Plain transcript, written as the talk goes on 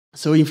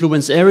So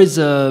Influencair is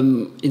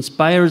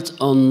inspired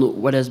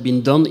on what has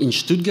been done in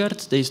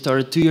Stuttgart. They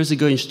started 2 years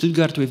ago in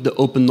Stuttgart with the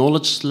Open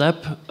Knowledge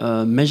Lab,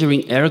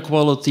 measuring air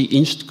quality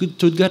in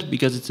Stuttgart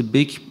because it's a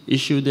big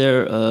issue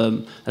there,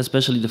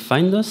 especially the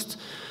fine dust.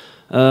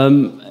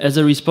 As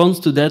a response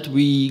to that,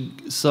 we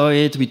saw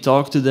it, we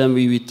talked to them,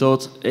 we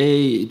thought,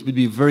 hey, it would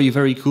be very,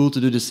 very cool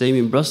to do the same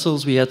in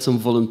Brussels. We had some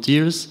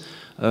volunteers,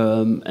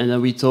 and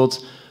then we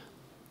thought,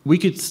 we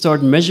could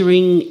start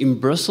measuring in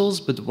Brussels,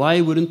 but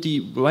why wouldn't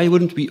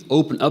we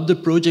open up the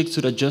project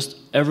so that just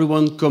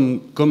everyone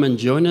come and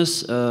join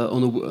us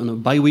on a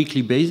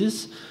bi-weekly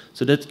basis?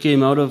 So that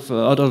came out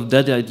of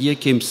that idea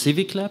came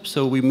Civic Lab.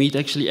 So we meet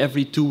actually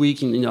every 2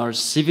 weeks in our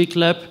Civic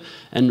Lab,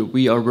 and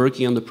we are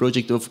working on the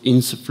project of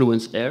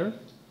Influencair.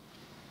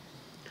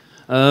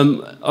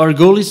 Our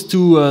goal is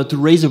to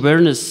raise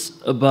awareness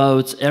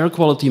about air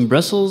quality in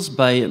Brussels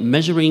by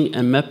measuring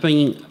and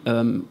mapping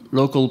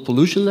local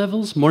pollution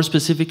levels, more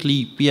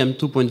specifically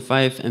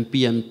PM2.5 and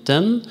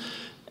PM10.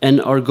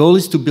 And our goal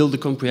is to build a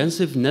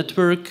comprehensive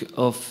network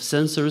of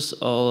sensors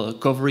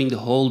covering the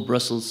whole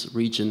Brussels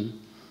region.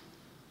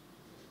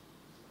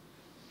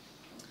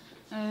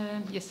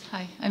 Yes,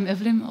 hi, I'm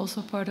Evelyn,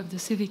 also part of the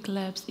Civic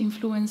Lab's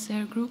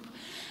Influencair group.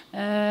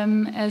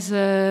 As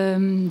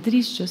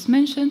Dries just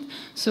mentioned,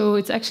 so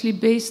it's actually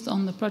based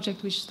on the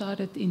project which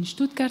started in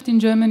Stuttgart in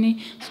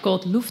Germany. It's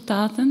called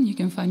Luftdaten. You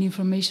can find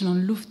information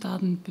on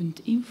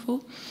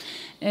luftdaten.info.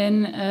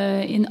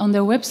 And on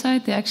their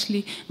website, they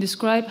actually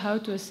describe how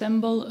to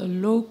assemble a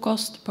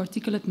low-cost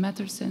particulate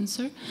matter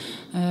sensor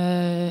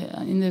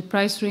in the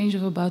price range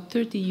of about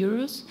 30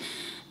 euros.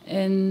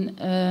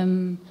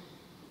 And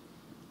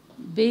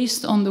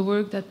based on the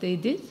work that they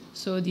did,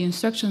 so the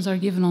instructions are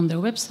given on their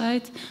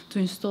website to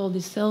install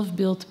this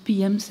self-built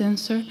PM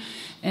sensor,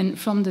 and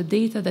from the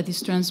data that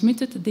is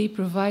transmitted, they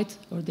provide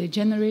or they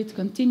generate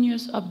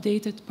continuous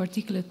updated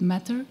particulate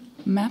matter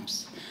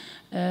maps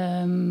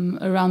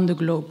around the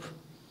globe.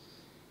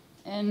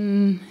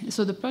 And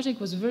so the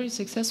project was very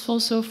successful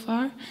so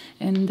far,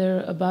 and there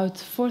are about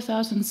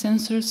 4,000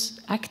 sensors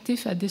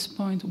active at this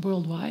point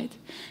worldwide,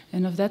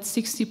 and of that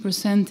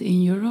 60%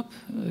 in Europe,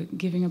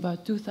 giving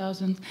about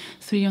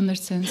 2,300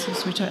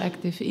 sensors which are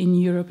active in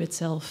Europe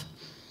itself.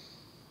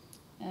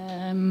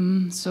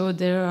 So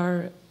there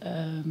are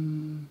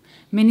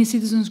many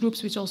citizens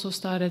groups which also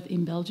started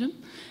in Belgium.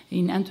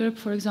 In Antwerp,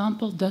 for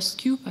example,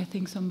 Dustcube, I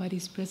think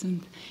somebody's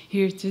present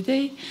here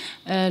today.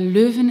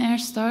 Leuvenair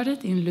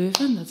started in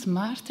Leuven, that's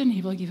Maarten,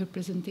 he will give a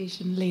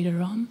presentation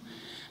later on.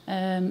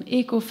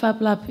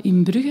 EcoFab Lab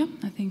in Brugge,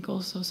 I think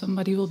also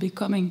somebody will be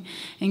coming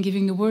and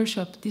giving the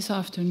workshop this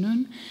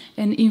afternoon.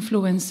 And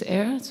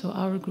Influencair, so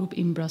our group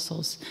in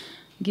Brussels,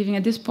 giving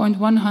at this point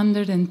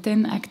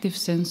 110 active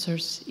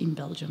sensors in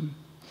Belgium.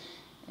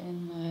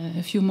 And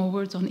a few more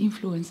words on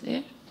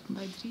Influencair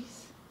by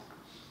Dries.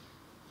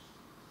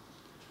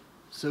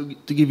 So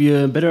to give you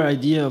a better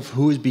idea of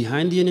who is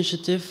behind the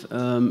initiative,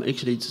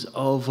 actually it's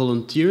all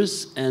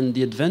volunteers, and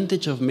the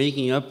advantage of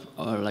making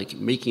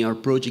our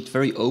project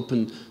very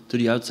open to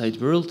the outside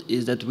world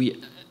is that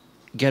we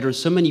gather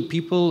so many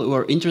people who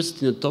are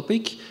interested in a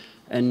topic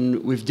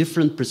and with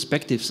different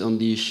perspectives on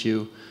the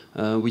issue.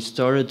 We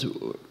started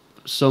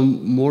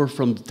some more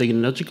from the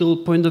technological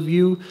point of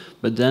view,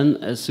 but then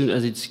as soon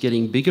as it's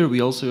getting bigger, we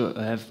also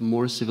have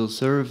more civil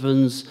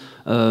servants,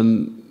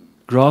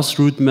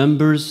 grassroots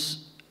members,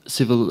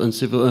 civil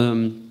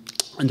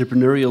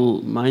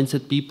entrepreneurial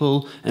mindset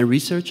people, and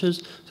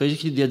researchers. So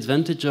actually the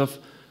advantage of,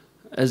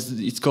 as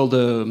it's called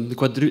the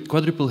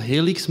quadruple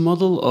helix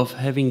model of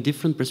having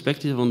different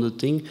perspectives on the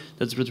thing,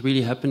 that's what's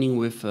really happening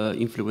with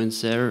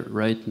Influencair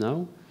right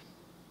now.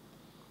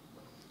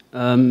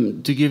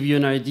 To give you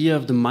an idea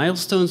of the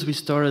milestones, we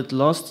started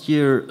last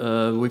year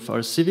with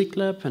our Civic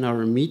Lab and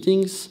our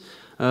meetings.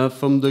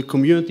 From the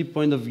community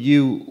point of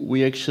view,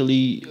 we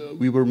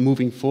were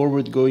moving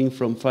forward, going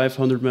from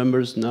 500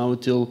 members now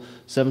till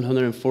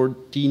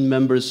 714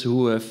 members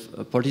who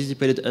have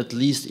participated at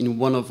least in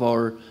one of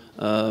our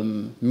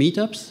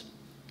meetups.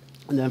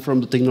 And then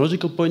from the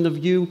technological point of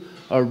view,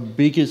 our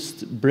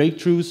biggest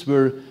breakthroughs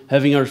were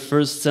having our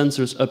first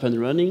sensors up and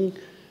running.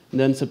 And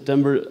then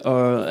September,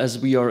 as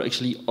we are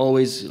actually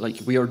always,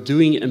 we are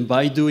doing, and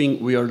by doing,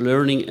 we are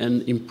learning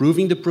and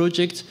improving the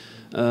project.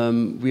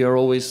 We are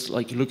always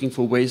looking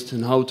for ways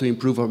on how to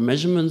improve our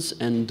measurements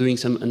and doing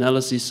some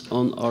analysis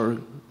on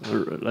our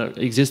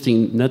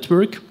existing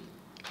network.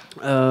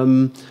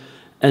 And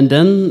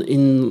then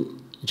in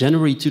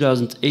January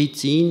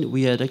 2018,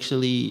 we had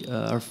actually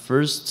our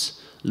first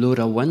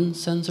LoRaWAN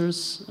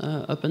sensors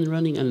up and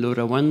running. And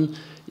LoRaWAN,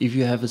 if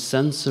you have a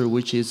sensor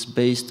which is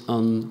based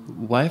on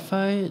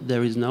Wi-Fi,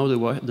 there is now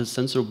the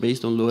sensor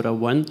based on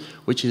LoRaWAN,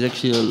 which is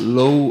actually a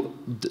low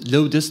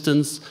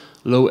distance,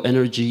 low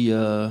energy,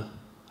 long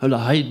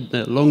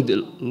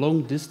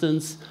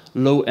distance,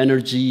 low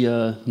energy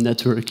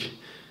network.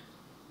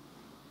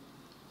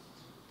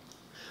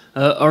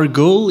 Our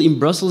goal in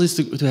Brussels is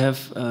to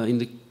have in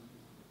the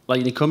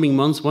coming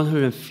months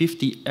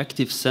 150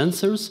 active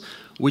sensors,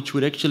 which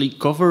would actually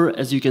cover,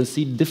 as you can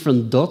see,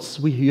 different dots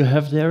you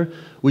have there,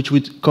 which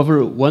would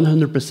cover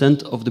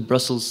 100% of the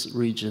Brussels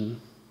region.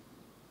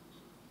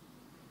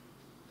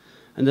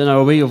 And then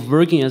our way of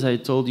working, as I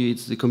told you,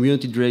 it's the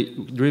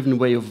community-driven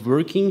way of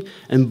working.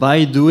 And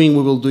by doing,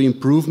 we will do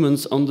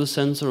improvements on the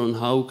sensor, on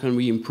how can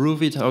we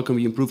improve it, how can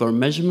we improve our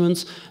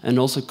measurements, and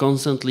also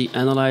constantly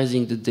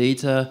analyzing the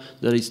data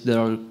that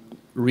are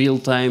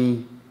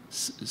real-time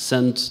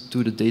sent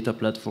to the data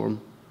platform.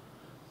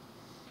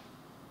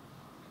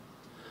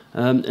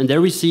 And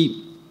there we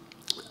see,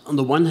 on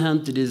the one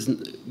hand, it is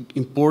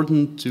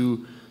important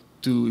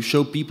to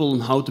show people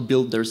how to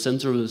build their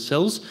sensor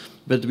themselves,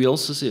 but we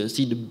also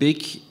see the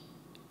big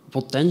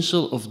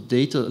potential of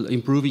data,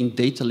 improving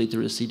data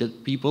literacy,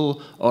 that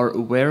people are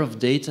aware of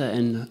data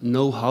and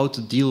know how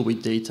to deal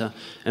with data.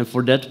 And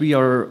for that, we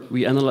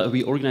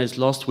organized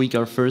last week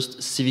our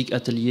first civic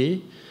atelier,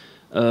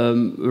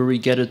 where we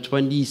gathered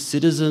 20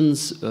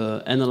 citizens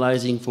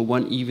analyzing for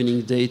one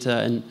evening data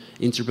and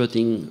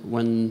interpreting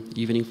one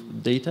evening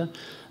data.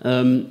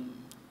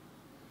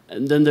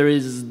 And then there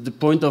is the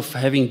point of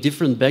having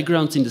different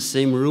backgrounds in the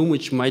same room,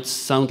 which might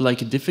sound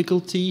like a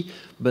difficulty,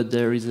 but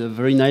there is a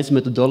very nice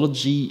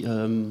methodology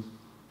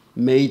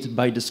made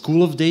by the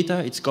School of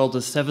Data. It's called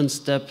the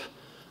seven-step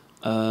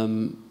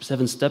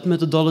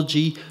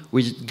methodology,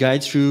 which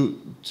guides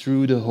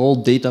through the whole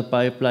data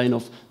pipeline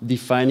of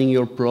defining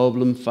your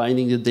problem,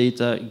 finding the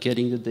data,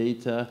 getting the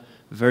data,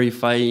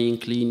 verifying,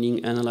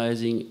 cleaning,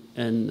 analyzing,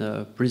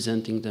 and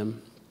presenting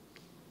them.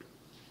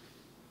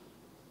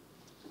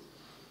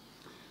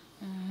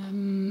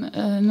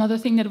 Another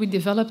thing that we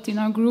developed in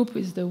our group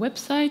is the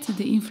website,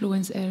 the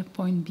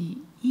Influencair.be.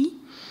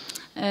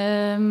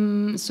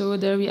 So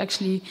there we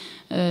actually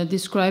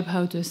describe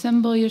how to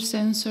assemble your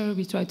sensor.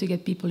 We try to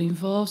get people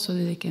involved so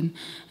that they can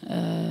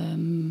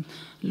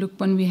look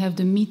when we have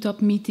the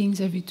meetup meetings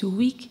every 2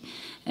 weeks.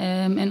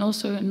 And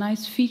also a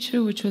nice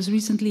feature which was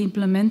recently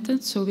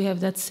implemented. So we have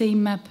that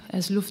same map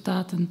as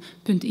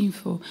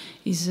luftdaten.info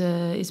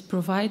is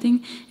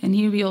providing. And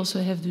here we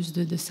also have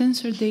the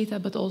sensor data,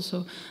 but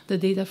also the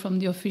data from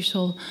the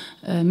official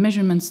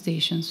measurement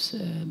stations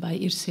by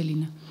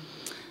Irseline.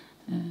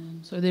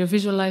 So they're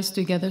visualized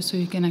together so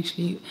you can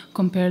actually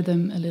compare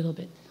them a little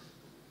bit.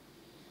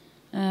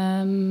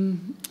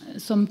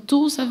 Some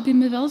tools have been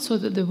developed, so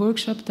the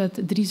workshop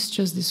that Dries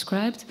just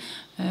described,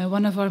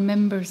 one of our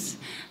members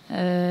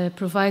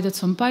provided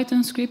some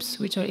Python scripts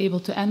which are able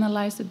to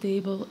analyze the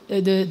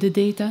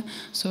data,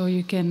 so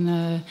you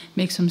can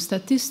make some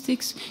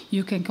statistics,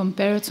 you can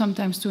compare it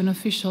sometimes to an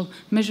official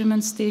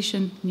measurement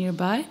station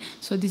nearby.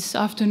 So this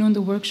afternoon,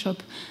 the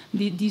workshop,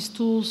 these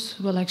tools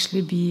will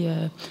actually be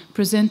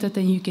presented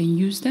and you can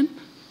use them.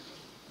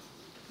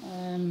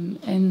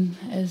 And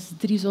as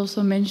Dries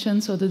also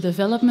mentioned, so the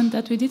development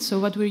that we did, so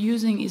what we're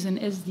using is an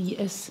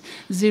SDS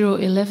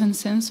 011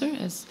 sensor,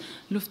 as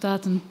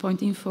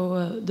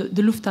luftdaten.info,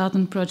 the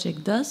Luftdaten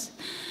project does.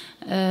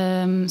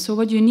 So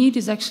what you need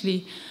is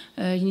actually,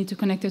 you need to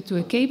connect it to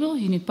a cable,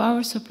 you need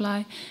power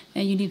supply,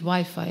 and you need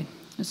Wi-Fi.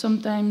 And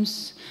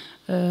sometimes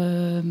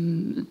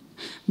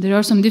there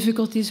are some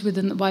difficulties with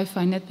the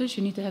Wi-Fi network.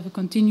 You need to have a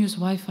continuous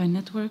Wi-Fi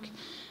network.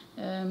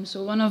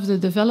 So one of the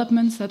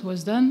developments that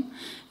was done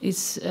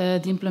is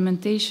the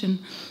implementation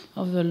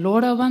of the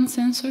LoRaWAN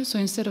sensor. So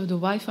instead of the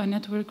Wi-Fi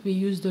network, we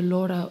use the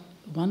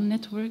LoRaWAN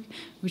network,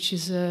 which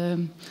is,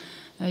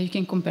 you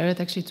can compare it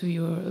actually to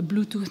your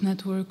Bluetooth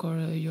network or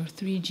your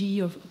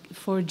 3G or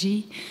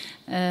 4G.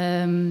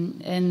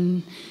 And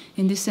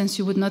in this sense,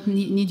 you would not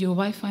need your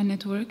Wi-Fi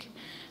network.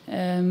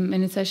 And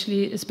it's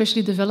actually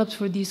especially developed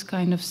for these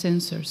kind of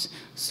sensors.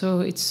 So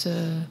it's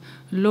a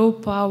low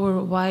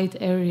power, wide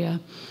area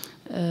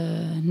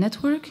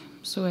network,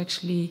 so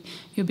actually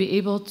you'll be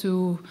able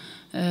to,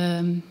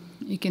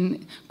 you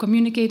can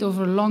communicate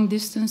over long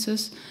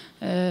distances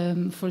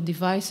for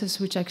devices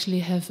which actually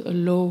have a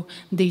low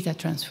data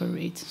transfer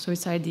rate, so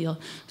it's ideal.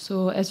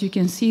 So as you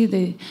can see,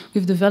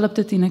 we've developed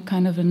it in a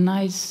kind of a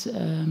nice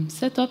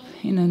setup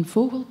in a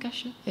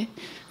vogelkastje,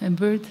 a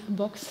bird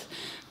box,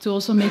 to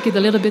also make it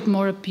a little bit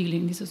more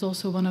appealing. This is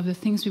also one of the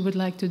things we would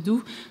like to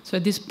do. So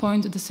at this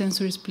point, the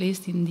sensor is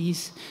placed in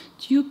these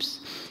tubes,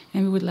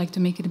 and we would like to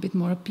make it a bit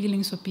more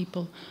appealing so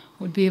people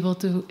would be able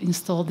to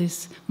install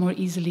this more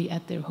easily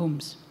at their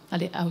homes,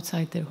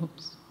 outside their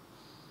homes.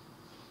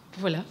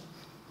 Voilà.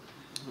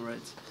 All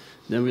right.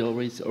 Then we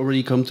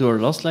already come to our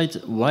last slide.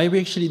 Why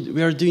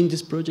we are doing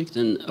this project,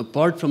 and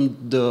apart from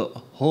the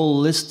whole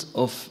list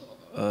of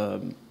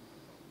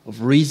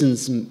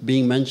reasons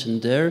being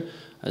mentioned there,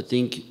 I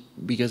think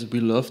because we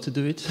love to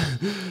do it.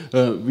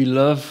 We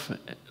love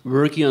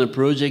working on a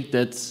project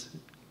that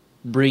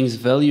brings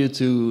value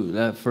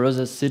to for us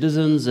as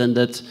citizens, and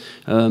that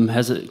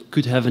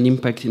could have an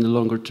impact in the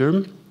longer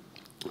term.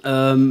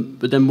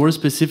 But then more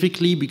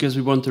specifically, because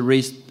we want to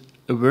raise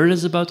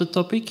awareness about the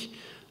topic,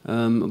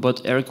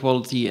 about air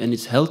quality and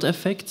its health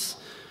effects.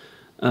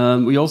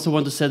 We also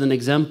want to set an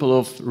example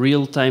of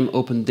real-time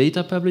open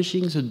data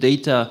publishing, so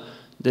data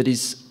that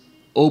is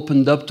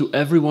opened up to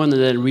everyone,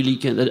 and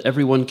that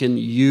everyone can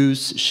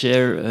use,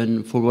 share,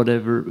 and for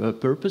whatever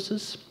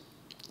purposes.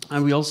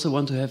 And we also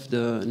want to have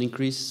an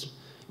increase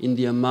in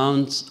the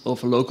amount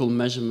of local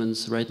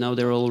measurements. Right now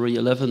there are already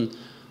 11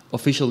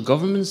 official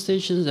government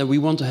stations, and we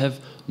want to have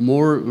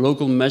more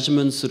local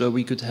measurements so that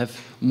we could have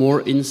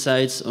more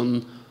insights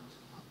on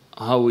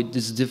how it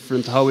is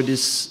different, how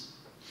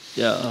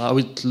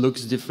it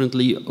looks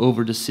differently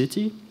over the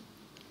city.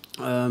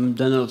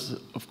 Then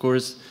of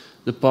course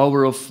the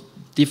power of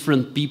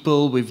different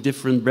people with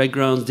different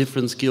backgrounds,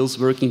 different skills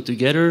working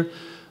together.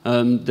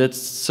 That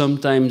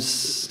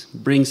sometimes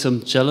brings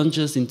some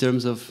challenges in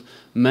terms of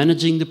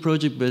managing the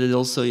project, but it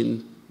also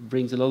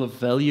brings a lot of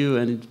value,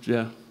 and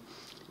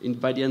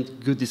by the end,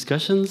 good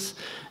discussions.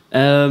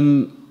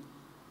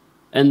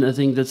 And I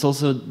think that's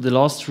also the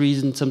last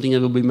reason, something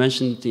that will be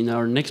mentioned in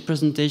our next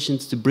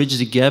presentations, to bridge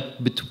the gap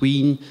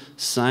between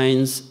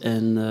science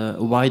and a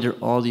wider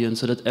audience,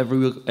 so that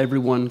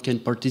everyone can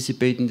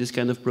participate in this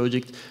kind of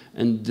project,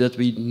 and that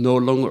we no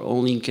longer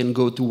only can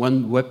go to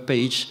one web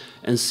page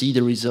and see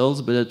the results,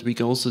 but that we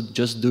can also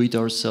just do it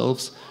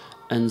ourselves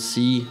and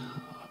see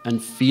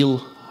and feel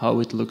how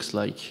it looks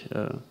like.